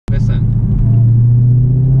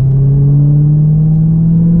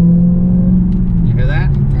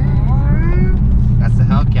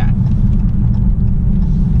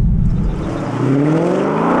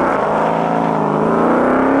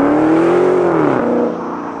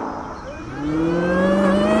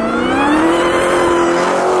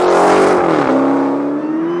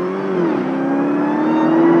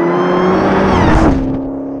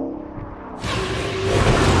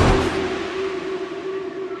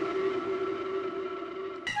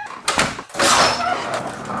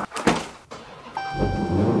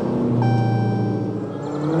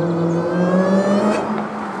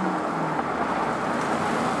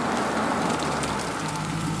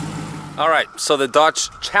So the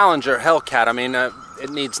Dodge Challenger Hellcat, I mean,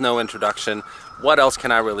 it needs no introduction. What else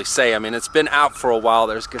can I really say? I mean, it's been out for a while.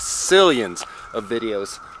 There's gazillions of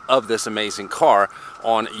videos of this amazing car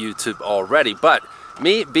on YouTube already. But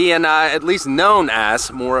me being at least known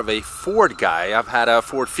as more of a Ford guy, I've had a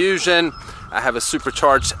Ford Fusion, I have a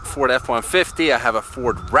supercharged Ford F-150, I have a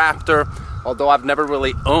Ford Raptor. Although I've never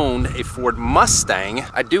really owned a Ford Mustang,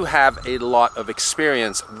 I do have a lot of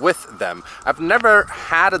experience with them. I've never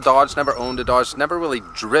had a Dodge, never owned a Dodge, never really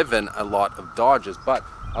driven a lot of Dodges, but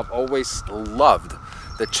I've always loved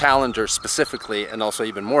the Challenger specifically, and also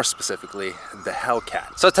even more specifically, the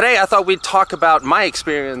Hellcat. So today I thought we'd talk about my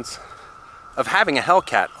experience of having a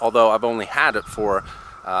Hellcat, although I've only had it for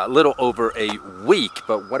a little over a week.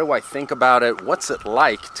 But what do I think about it? What's it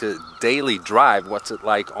like to daily drive? What's it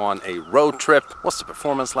like on a road trip? What's the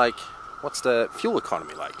performance like? What's the fuel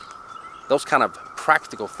economy like? Those kind of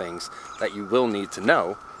practical things that you will need to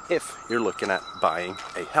know if you're looking at buying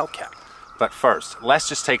a Hellcat. But first, let's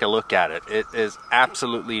just take a look at it. It is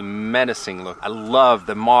absolutely menacing look. I love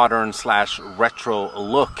the modern / retro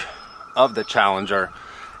look of the Challenger.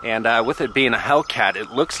 And with it being a Hellcat,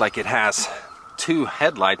 it looks like it has two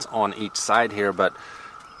headlights on each side here, but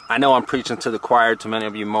I know I'm preaching to the choir to many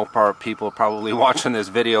of you Mopar people probably watching this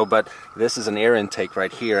video, but this is an air intake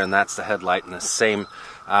right here, and that's the headlight, and the same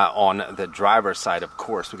on the driver's side, of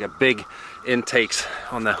course. We got big intakes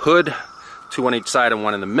on the hood, two on each side and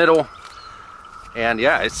one in the middle. And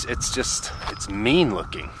yeah, it's mean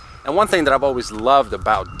looking. And one thing that I've always loved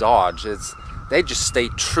about Dodge is they just stay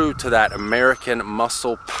true to that American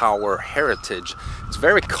muscle power heritage. It's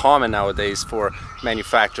very common nowadays for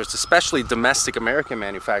manufacturers, especially domestic American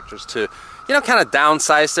manufacturers, to, you know, kind of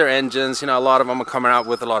downsize their engines. You know, a lot of them are coming out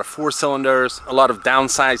with a lot of 4-cylinders, a lot of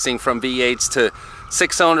downsizing from V8s to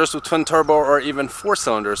 6 cylinders with twin turbo, or even 4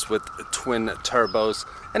 cylinders with twin turbos.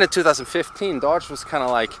 And in 2015, Dodge was kind of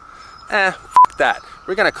like, f that.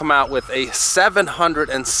 We're gonna come out with a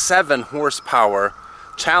 707 horsepower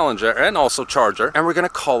Challenger and also Charger, and we're gonna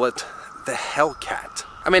call it the Hellcat.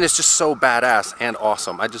 I mean, it's just so badass and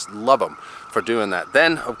awesome. I just love them for doing that.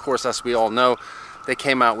 Then, of course, as we all know, they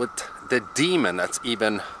came out with the Demon, that's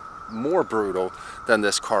even more brutal than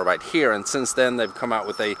this car right here. And since then, they've come out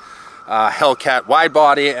with a Hellcat wide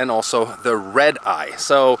body and also the Red Eye.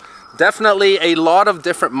 So definitely a lot of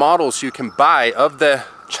different models you can buy of the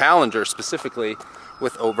Challenger specifically,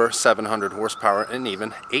 with over 700 horsepower and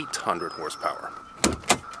even 800 horsepower.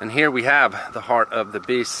 And here we have the heart of the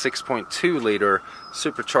beast, 6.2 liter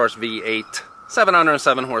supercharged V8,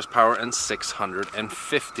 707 horsepower and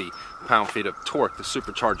 650 pound-feet of torque. The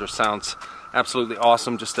supercharger sounds absolutely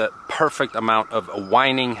awesome, just a perfect amount of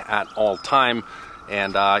whining at all time.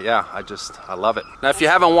 And yeah, I love it. Now, if you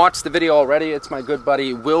haven't watched the video already, it's my good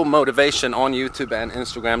buddy WILLMOTIVATION on YouTube and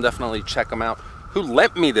Instagram. Definitely check him out, who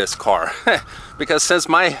lent me this car. Because since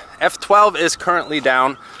my F12 is currently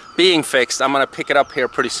down, being fixed, I'm gonna pick it up here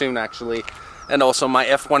pretty soon actually. And also my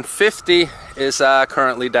F-150 is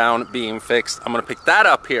currently down, being fixed. I'm gonna pick that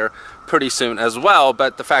up here pretty soon as well.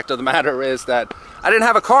 But the fact of the matter is that I didn't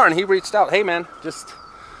have a car, and he reached out, hey man, just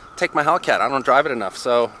take my Hellcat, I don't drive it enough.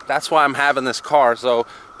 So that's why I'm having this car. So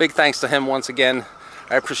big thanks to him once again.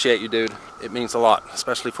 I appreciate you, dude. It means a lot,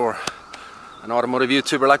 especially for an automotive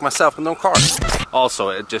YouTuber like myself with no car. Also,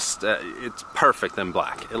 it's perfect in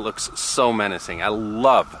black. It looks so menacing. I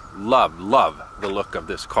love the look of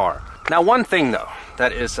this car. Now, one thing though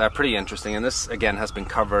that is pretty interesting, and this again has been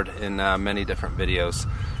covered in many different videos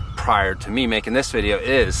prior to me making this video,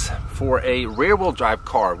 is for a rear-wheel drive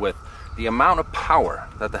car with the amount of power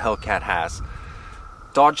that the Hellcat has,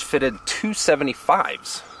 Dodge fitted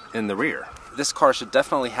 275s in the rear. This car should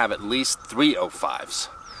definitely have at least 305s.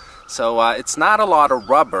 So it's not a lot of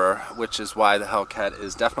rubber, which is why the Hellcat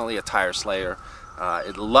is definitely a tire slayer.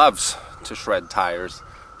 It loves to shred tires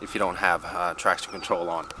if you don't have traction control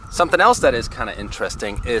on. Something else that is kind of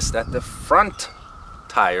interesting is that the front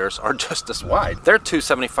tires are just as wide. They're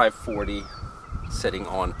 275/40 sitting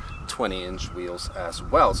on 20-inch wheels as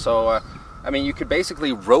well. So I mean, you could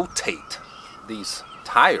basically rotate these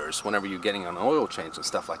tires whenever you're getting an oil change and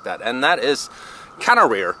stuff like that. And that is kind of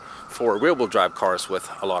rare for rear-wheel drive cars with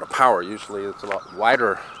a lot of power. Usually it's a lot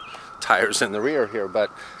wider tires in the rear here, but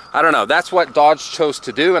I don't know. That's what Dodge chose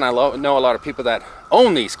to do, and I know a lot of people that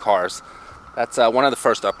own these cars. That's one of the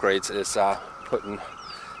first upgrades, is putting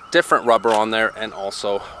different rubber on there and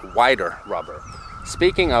also wider rubber.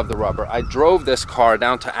 Speaking of the rubber, I drove this car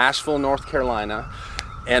down to Asheville, North Carolina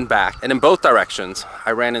and back, and in both directions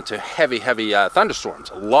I ran into heavy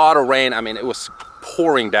thunderstorms. A lot of rain. I mean, it was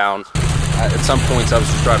pouring down. At some points I was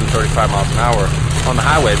just driving 35 miles an hour, on the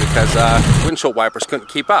highway because windshield wipers couldn't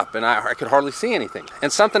keep up, and I could hardly see anything.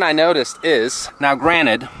 And something I noticed is, now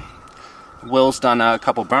granted, Will's done a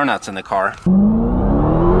couple burnouts in the car.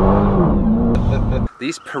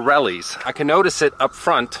 These Pirellis, I can notice it up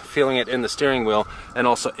front, feeling it in the steering wheel and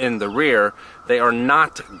also in the rear. They are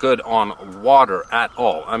not good on water at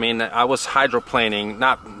all. I mean, I was hydroplaning,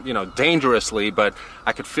 not, you know, dangerously, but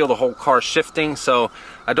I could feel the whole car shifting. So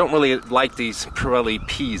I don't really like these Pirelli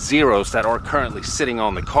P0s that are currently sitting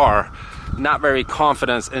on the car. Not very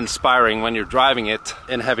confidence inspiring when you're driving it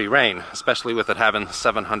in heavy rain, especially with it having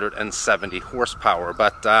 770 horsepower.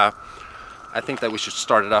 But I think that we should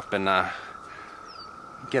start it up and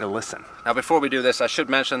get a listen. Now before we do this, I should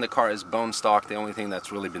mention the car is bone stock. The only thing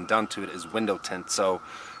that's really been done to it is window tint. So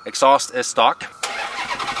exhaust is stock.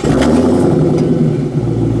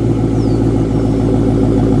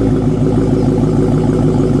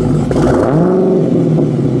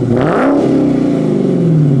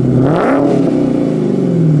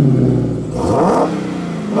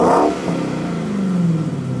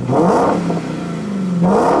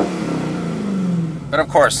 But of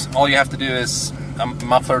course, all you have to do is a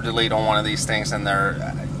muffler delete on one of these things and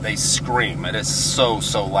they scream. It is so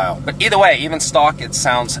loud. But either way, even stock, it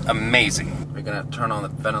sounds amazing. We're gonna turn on the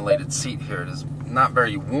ventilated seat here. It is not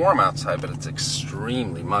very warm outside, but it's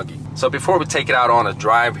extremely muggy. So before we take it out on a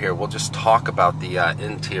drive here, we'll just talk about the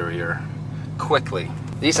interior quickly.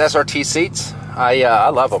 These SRT seats, I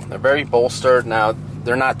love them. They're very bolstered. Now,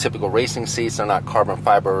 they're not typical racing seats. They're not carbon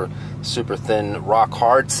fiber, super thin, rock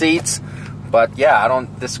hard seats. But yeah,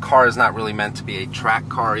 this car is not really meant to be a track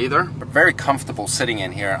car either. But very comfortable sitting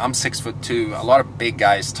in here. I'm 6'2". A lot of big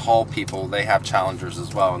guys, tall people, they have Challengers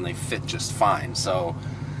as well, and they fit just fine. So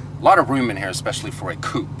a lot of room in here, especially for a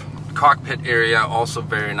coupe. Cockpit area, also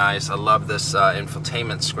very nice. I love this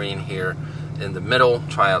infotainment screen here in the middle.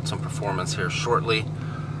 Try out some performance here shortly.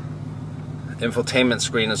 Infotainment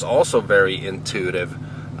screen is also very intuitive.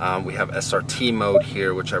 We have SRT mode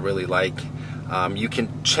here, which I really like. You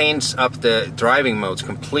can change up the driving modes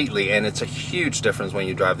completely, and it's a huge difference when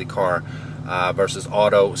you drive the car versus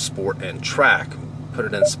auto, sport, and track. Put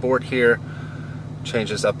it in sport here,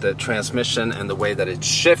 changes up the transmission and the way that it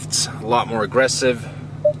shifts, a lot more aggressive.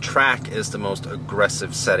 Track is the most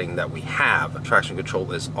aggressive setting that we have. Traction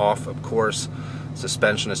control is off, of course.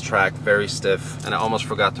 Suspension is track, very stiff. And I almost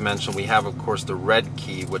forgot to mention, we have, of course, the red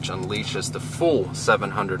key, which unleashes the full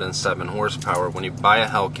 707 horsepower. When you buy a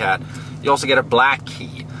Hellcat, you also get a black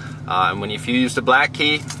key. And if you use the black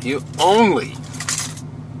key, you only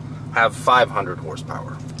have 500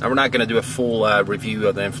 horsepower. Now, we're not going to do a full review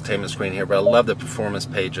of the infotainment screen here, but I love the performance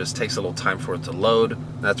pages. It takes a little time for it to load.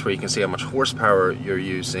 That's where you can see how much horsepower you're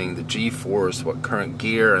using, the G-force, what current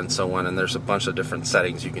gear, and so on. And there's a bunch of different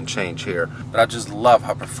settings you can change here. But I just love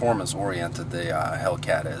how performance-oriented the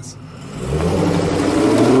Hellcat is.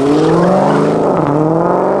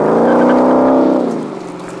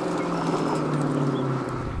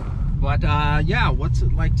 But yeah, what's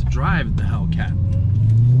it like to drive the Hellcat?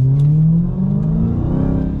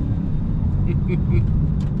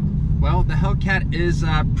 Well, the Hellcat is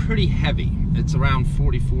pretty heavy. It's around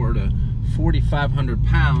 4,400 to 4,500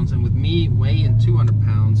 pounds, and with me weighing 200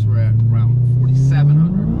 pounds, we're at around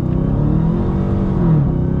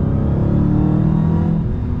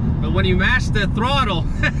 4,700. But when you mash the throttle,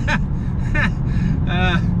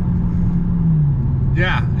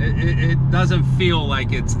 yeah, it doesn't feel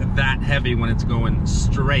like it's that heavy when it's going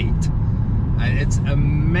straight. It's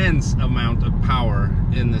immense amount of power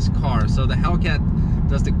in this car. So the Hellcat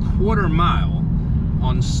does the quarter mile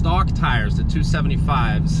on stock tires, the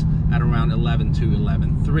 275s, at around 11.2,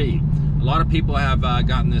 11.3. A lot of people have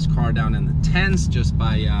gotten this car down in the 10s just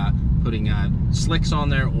by putting slicks on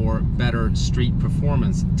there or better street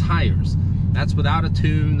performance tires. That's without a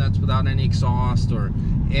tune, that's without any exhaust or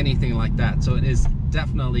anything like that. So it is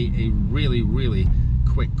definitely a really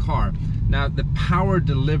quick car. Now, the power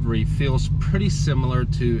delivery feels pretty similar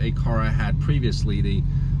to a car I had previously, the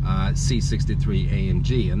C63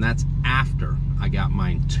 AMG, and that's after I got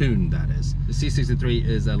mine tuned, that is. The C63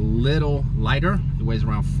 is a little lighter. It weighs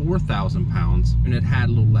around 4,000 pounds, and it had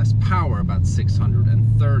a little less power, about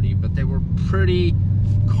 630, but they were pretty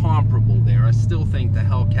comparable there. I still think the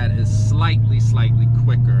Hellcat is slightly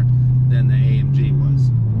quicker than the AMG was.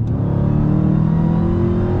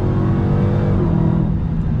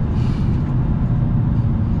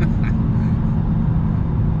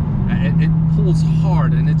 It pulls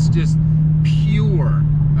hard, and it's just pure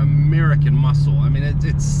American muscle. I mean,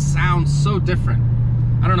 it sounds so different.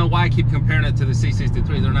 I don't know why I keep comparing it to the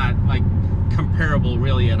C63. They're not like comparable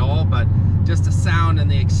really at all, but just the sound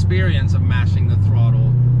and the experience of mashing the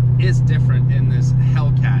throttle is different in this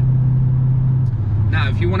Hellcat. Now,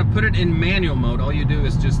 if you want to put it in manual mode, all you do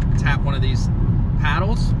is just tap one of these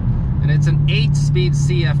paddles, and it's an 8-speed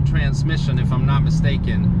CF transmission, if I'm not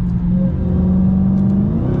mistaken.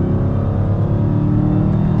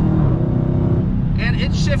 And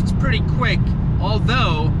it shifts pretty quick,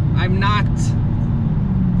 although I'm not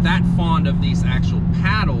that fond of these actual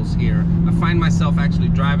paddles here. I find myself actually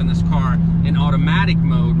driving this car in automatic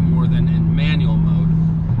mode more than in manual mode.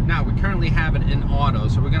 Now, we currently have it in auto,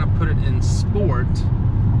 so we're gonna put it in sport,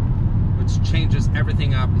 which changes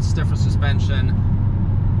everything up. It's stiffer suspension.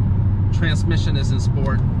 Transmission is in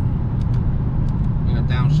sport. I'm gonna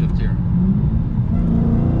downshift here.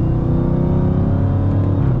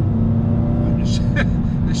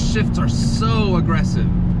 The shifts are so aggressive,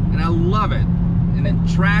 and I love it. And in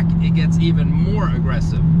track, it gets even more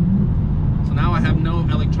aggressive. So now I have no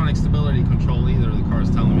electronic stability control either, the car is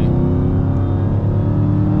telling me.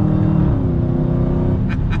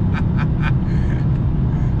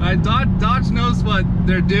 Dodge knows what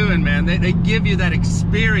they're doing, man. They give you that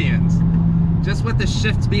experience. Just with the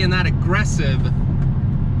shifts being that aggressive,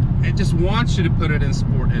 it just wants you to put it in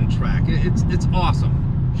sport and track. It's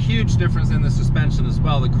awesome. Huge difference in the suspension as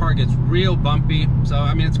well. The car gets real bumpy. So,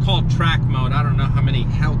 I mean, it's called track mode. I don't know how many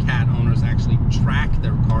Hellcat owners actually track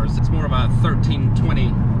their cars. It's more of a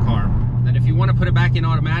 1320 car. And if you want to put it back in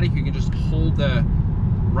automatic, you can just hold the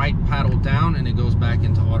right paddle down and it goes back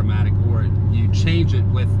into automatic, or you change it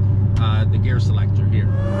with the gear selector here.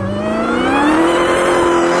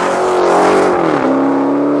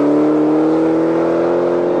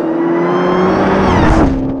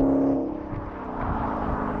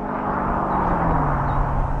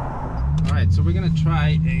 Alright, so we're going to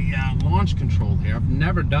try a launch control here. I've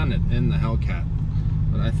never done it in the Hellcat,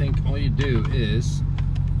 but I think all you do is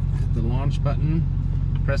hit the launch button,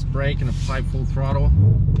 press brake, and apply full throttle.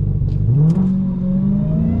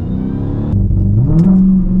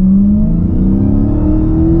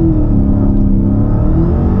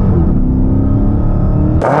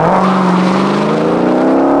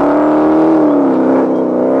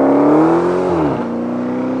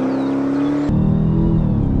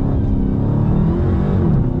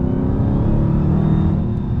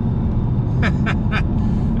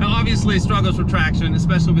 Obviously struggles for traction,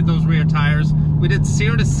 especially with those rear tires. We did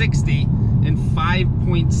 0 to 60 in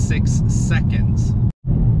 5.6 seconds.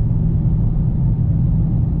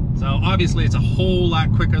 So obviously it's a whole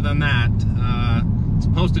lot quicker than that. It's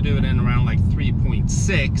supposed to do it in around like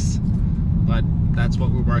 3.6, but that's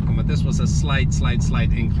what we're working with. This was a slight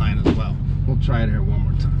incline as well. We'll try it here one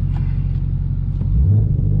more time.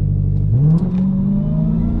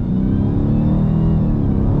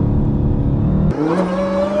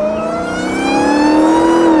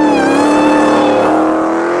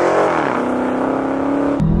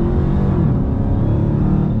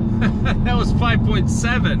 That was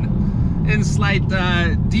 5.7 in slight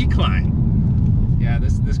decline. Yeah,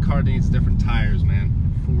 this car needs different tires, man,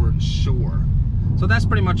 for sure. So that's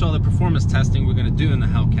pretty much all the performance testing we're gonna do in the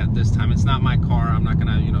Hellcat this time. It's not my car. I'm not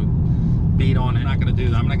gonna, you know, beat on it. I'm not gonna do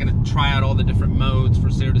that. I'm not gonna try out all the different modes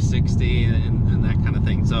for 0 to 60 and that kind of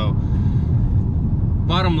thing. So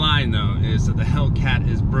bottom line though is that the Hellcat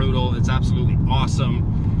is brutal. It's absolutely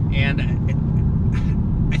awesome, and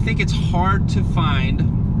I think it's hard to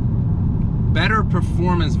find better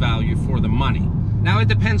performance value for the money. Now, it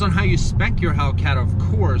depends on how you spec your Hellcat, of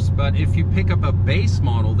course, but if you pick up a base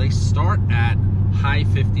model, they start at high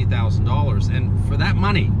 $50,000, and for that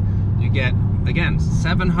money you get, again,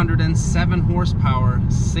 707 horsepower,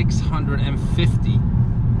 650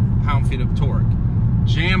 pound-feet of torque,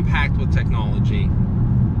 jam-packed with technology,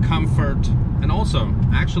 comfort, and also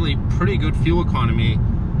actually pretty good fuel economy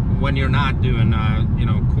when you're not doing you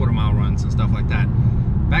know, quarter-mile runs and stuff like that.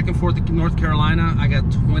 Back and forth to North Carolina, I got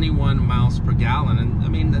 21 miles per gallon, and I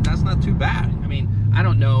mean, that's not too bad. I mean, I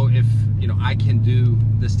don't know if, you know, I can do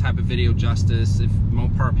this type of video justice. If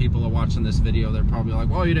Mopar people are watching this video, they're probably like,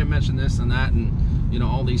 well, you didn't mention this and that, and, you know,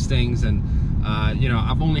 all these things. And, you know,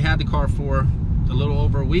 I've only had the car for a little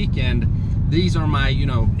over a week, and these are my, you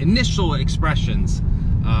know, initial expressions.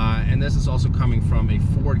 And this is also coming from a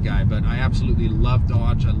Ford guy, but I absolutely love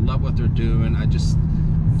Dodge. I love what they're doing. I just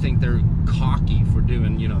think they're cocky for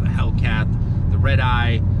doing, you know, the Hellcat, the Red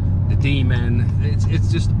Eye, the Demon.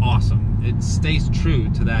 It's just awesome. It stays true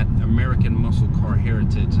to that American muscle car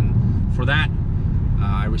heritage, and for that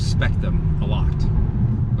I respect them a lot.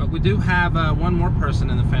 But we do have one more person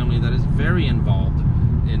in the family that is very involved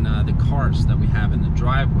in the cars that we have in the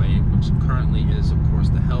driveway, which currently is, of course,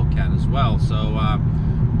 the Hellcat as well. So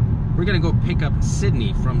we're gonna go pick up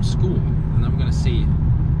Sydney from school, and I'm gonna see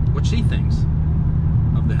what she thinks.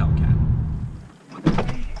 of the Hellcat.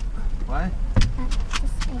 What?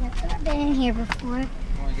 I've never been in here before. Want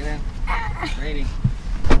to get in? Rating.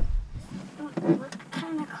 What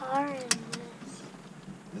kind of car is this?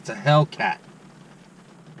 It's a Hellcat.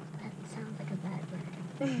 That sounds like a bad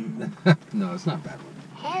word. No, it's not a bad word.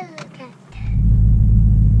 Hellcat.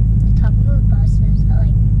 The top of the bus is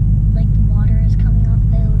like the water is coming off.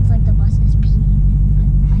 It looks like the bus is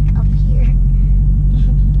peeing, like up here.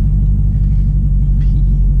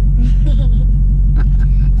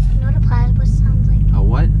 You know what a platypus sounds like? A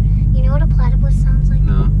what? You know what a platypus sounds like?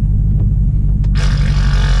 No.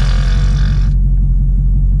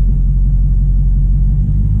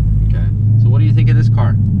 Okay. So what do you think of this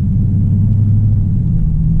car?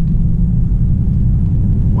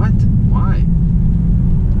 What? Why?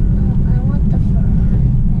 I want the Ferrari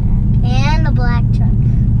back. And the black truck.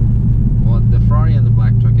 Well, the Ferrari and the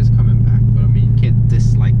black truck is coming back, but I mean, you can't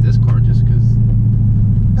dislike this car just because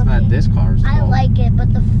it's not this car's fault. I like it,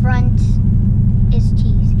 but the front is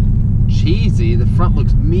cheesy. Cheesy? The front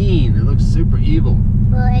looks mean. It looks super evil.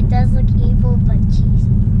 Well, it does look evil, but cheesy.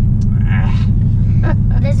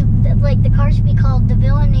 This, like, the car should be called The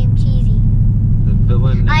Villain Named Cheesy. The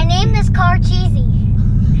villain. I named this car Cheesy.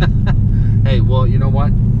 Hey, well, you know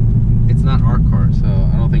what? It's not our car, so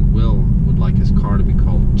I don't think Will would like his car to be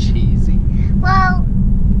called Cheesy. Well,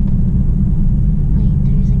 wait,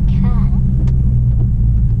 there's a cat.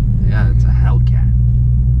 Yeah, it's a Hellcat.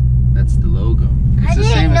 That's the logo. It's I the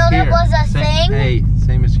didn't same know as that here. was a thing. Hey,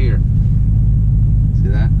 same as here. See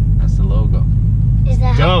that? That's the logo. Is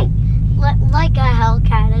that Go! like a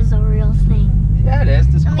Hellcat is a real thing? Yeah, it is.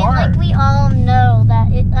 This I mean, car. like we all know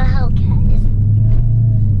that a Hellcat is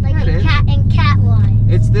like Yeah, it a is. cat and cat-wise.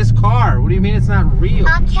 It's this car. What do you mean it's not real?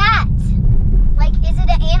 A cat. Like, is it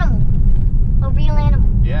an animal? A real animal?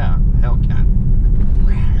 Yeah, Hellcat.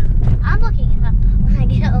 I'm looking it up when I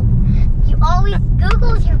get home. You always,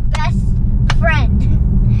 Google's your best friend.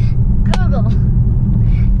 Google.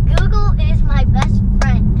 Google is my best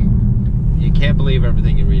friend. You can't believe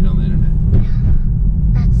everything you read on the internet.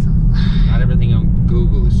 That's a lie. Not everything on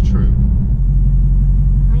Google is true.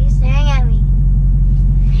 Why are you staring at me?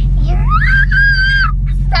 You're...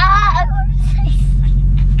 Stop!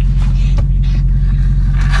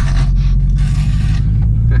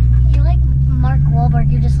 You're like Mark Wahlberg.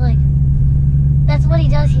 You're just like... That's what he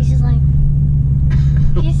does. He's just like...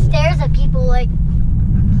 He stares at people like...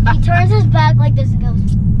 He turns his back like this and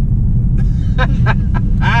goes...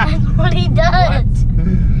 That's what he does. What?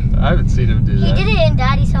 I haven't seen him do that. He did it in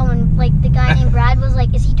Daddy's Home, and like the guy named Brad was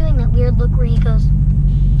like, "Is he doing that weird look where he goes?"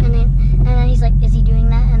 And then he's like, "Is he doing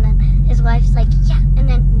that?" And then his wife's like, "Yeah." And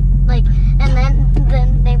then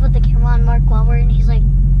they put the camera on Mark Wahlberg, and he's like,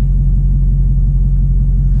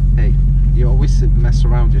 Hey, you always mess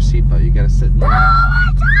around with your seatbelt. You gotta sit in "No, line.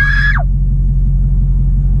 I don't."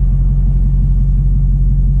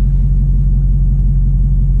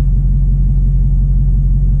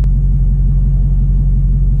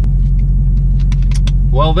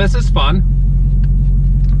 Well, this is fun.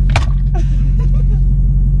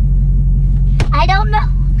 I don't know.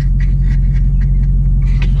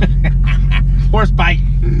 Horse bite.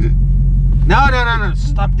 No.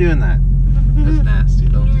 Stop doing that. That's nasty,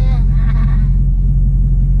 though.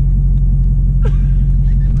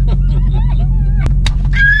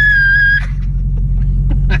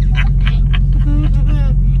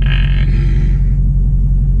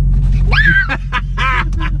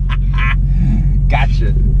 Gotcha.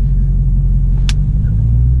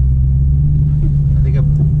 I think a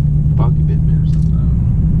buggy bit me or something.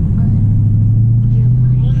 I don't know. You're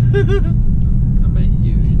lying. I meant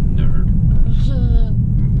you nerd.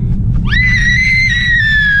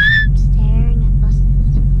 I'm staring at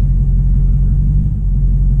buses.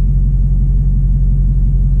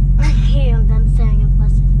 Okay, I'm done staring at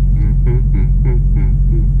buses.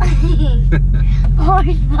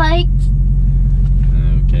 Horse bite.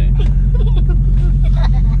 Okay.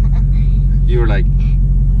 You were like,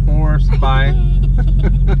 horse bite.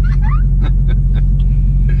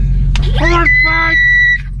 Horse bite!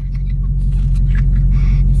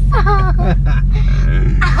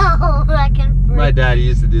 Ow, that can break. My dad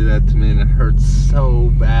used to do that to me and it hurt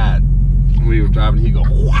so bad. When we were driving, he'd go,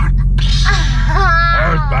 what?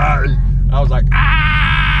 Horse bite! I was like,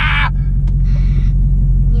 ah!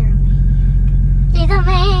 You're a maniac. He's a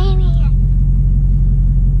maniac.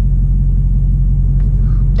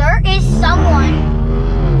 There is someone.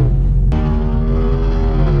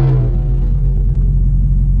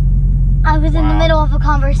 I was in the middle of a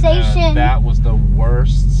conversation. That was the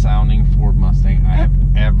worst sounding Ford Mustang I have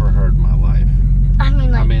ever heard in my life. I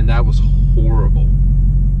mean, like, I mean, that was horrible.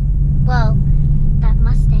 well, that that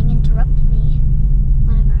Mustang interrupted me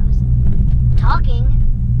whenever I was talking.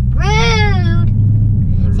 Rude!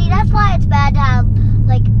 See, that's why it's bad to have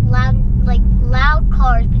loud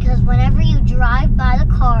cars, because whenever you drive by the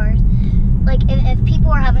cars, like if people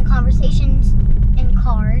are having conversations in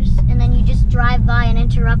cars and then you just drive by and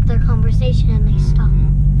interrupt their conversation and they stop.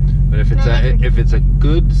 But if it's a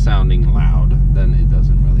good sounding loud, then it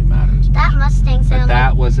doesn't really matter. That Mustang sounded. But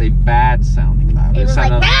that was a bad sounding loud. It was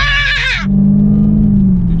sounded like, ah!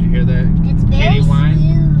 Did you hear the It's very kitty whine?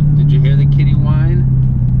 smooth. Did you hear the kitty whine?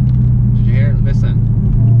 Did you hear it? Listen.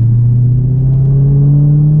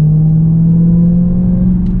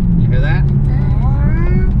 You hear that?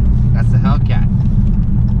 That's the Hellcat.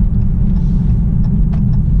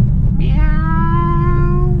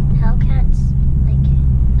 Meow. Hellcats, like,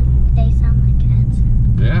 they sound like cats.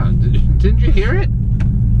 Yeah. Didn't you hear it?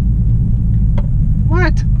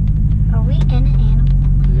 What? Are we in an animal?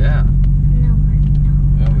 Yeah. No, we're no.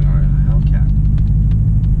 Yeah, we are in a Hellcat.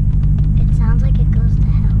 It sounds like it goes to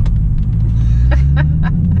hell.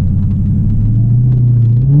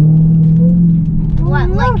 What?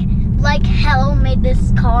 Like hell made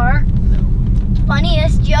this car? No.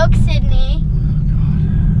 Funniest joke, Sydney.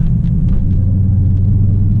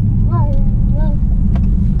 Oh Whoa.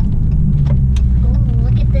 Ooh,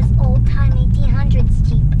 look at this old time 1800s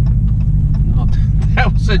Jeep. God. No,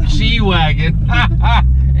 that was a G-Wagon.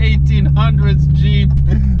 1800s Jeep.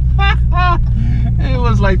 It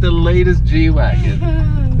was like the latest G-Wagon.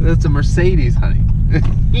 That's a Mercedes, honey.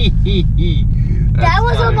 That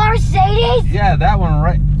was funny. a Mercedes? Yeah, that one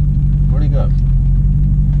right. Where'd he go?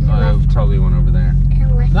 Oh, it probably went over there.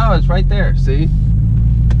 No, it's right there. See?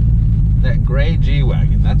 That gray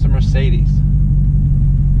G-Wagon. That's a Mercedes.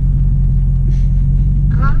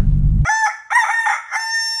 Huh?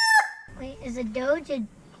 Wait, is a Doge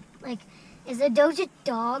is a Doge a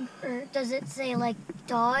dog, or does it say like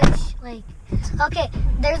Dodge? Like, okay,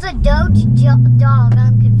 there's a Doge dog.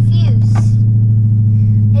 I'm confused.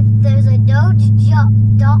 There's a Doge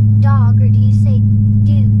dog, or do you say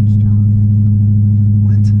Doge dog?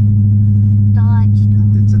 What? Dodge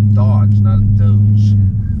dog. It's a Dodge, not a Doge.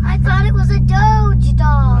 I thought it was a Doge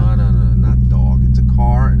dog. No, not dog. It's a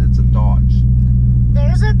car and it's a Dodge.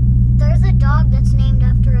 There's a dog that's named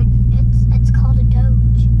after it's called a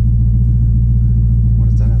Doge. What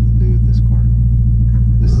does that have to do with this car?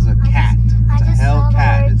 This is a cat. It's a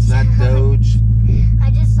Hellcat. It's not Doge. I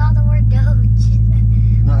just saw the word Doge.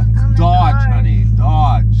 No, it's Dodge, honey.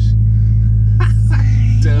 Dodge.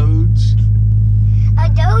 Doge. A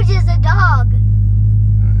Doge is a dog.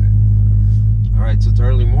 Alright, so it's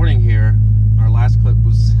early morning here. Our last clip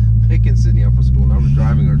was picking Sydney up for school. Now we're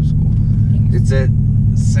driving her to school. Yes. It's it.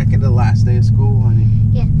 Second to last day of school, honey.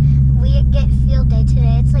 Yeah, we get field day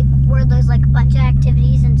today. It's like where there's like a bunch of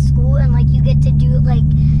activities in school, and like you get to do like,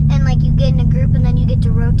 and like you get in a group, and then you get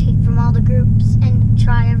to rotate from all the groups and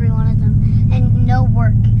try every one of them, and no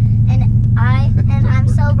work. And I'm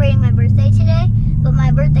celebrating my birthday today, but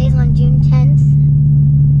my birthday is on June 10th,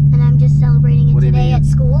 and I'm just celebrating it today at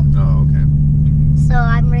school. Oh, okay. So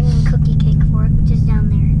I'm bringing cookie cake for it, which is down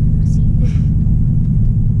there in the seat.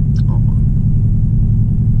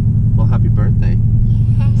 Well, happy birthday.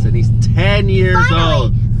 Yeah. Sydney's 10 years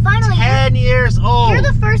old. Finally, 10 years old. You're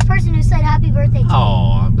the first person who said happy birthday to me.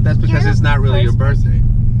 Oh, but that's because it's not really your birthday.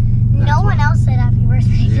 No one else said happy birthday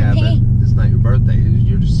Yeah, to me. but it's not your birthday.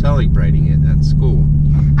 You're just celebrating it at school.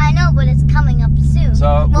 I know, but it's coming up soon.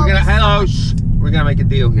 So we're gonna make a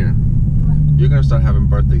deal here. You're gonna start having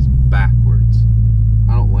birthdays backwards.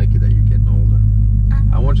 I don't like it that you're getting older.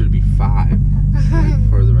 I want you to be 5 like,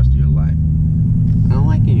 for the rest of your life. I don't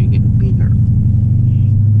like it you get bigger.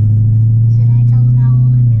 Should I tell them how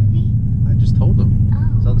old I'm gonna be? I just told them.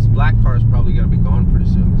 Oh. So this black car is probably gonna be gone pretty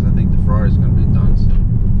soon because I think the Ferrari is gonna be done soon.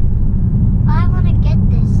 I want to get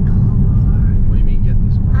this car. What do you mean get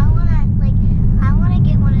this car? I want to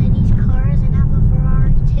get one of these cars and have a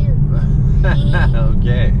Ferrari too.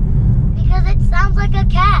 Okay. Because it sounds like a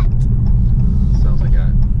cat. Sounds like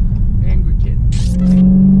an angry kid.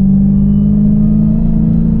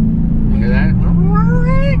 You hear that?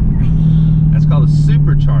 That's called a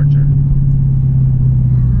supercharger.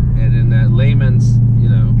 And in layman's,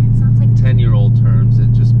 It sounds like 10-year-old terms,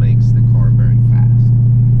 it just makes the car very fast.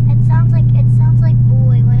 It sounds like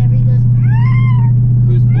boy whenever he goes.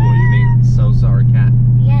 Who's boy? You mean Sosa or cat?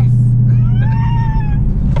 Yes.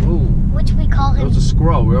 Ooh. Which we call That him. was a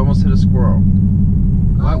squirrel. We almost hit a squirrel.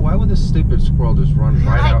 Why would this stupid squirrel just run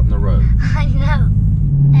right out in the road? I know.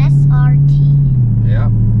 SRT. Yeah.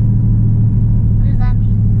 What does that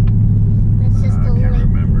mean? That's just I a can't link.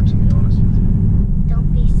 remember, to be honest with you.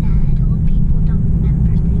 Don't be sad. Old people don't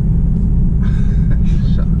remember things.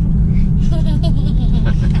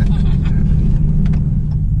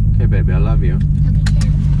 Love you. Love you too.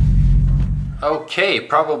 Okay,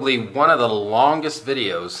 probably one of the longest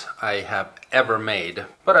videos I have ever made,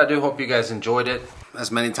 but I do hope you guys enjoyed it.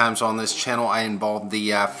 As many times on this channel, I involved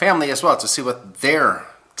the family as well to see what their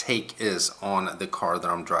take is on the car that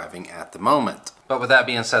I'm driving at the moment. But with that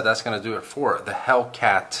being said, that's going to do it for the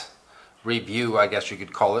Hellcat review, I guess you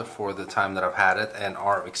could call it, for the time that I've had it and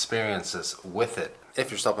our experiences with it. If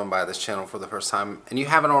you're stopping by this channel for the first time and you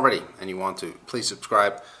haven't already and you want to, please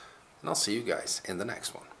subscribe, and I'll see you guys in the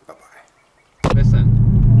next one.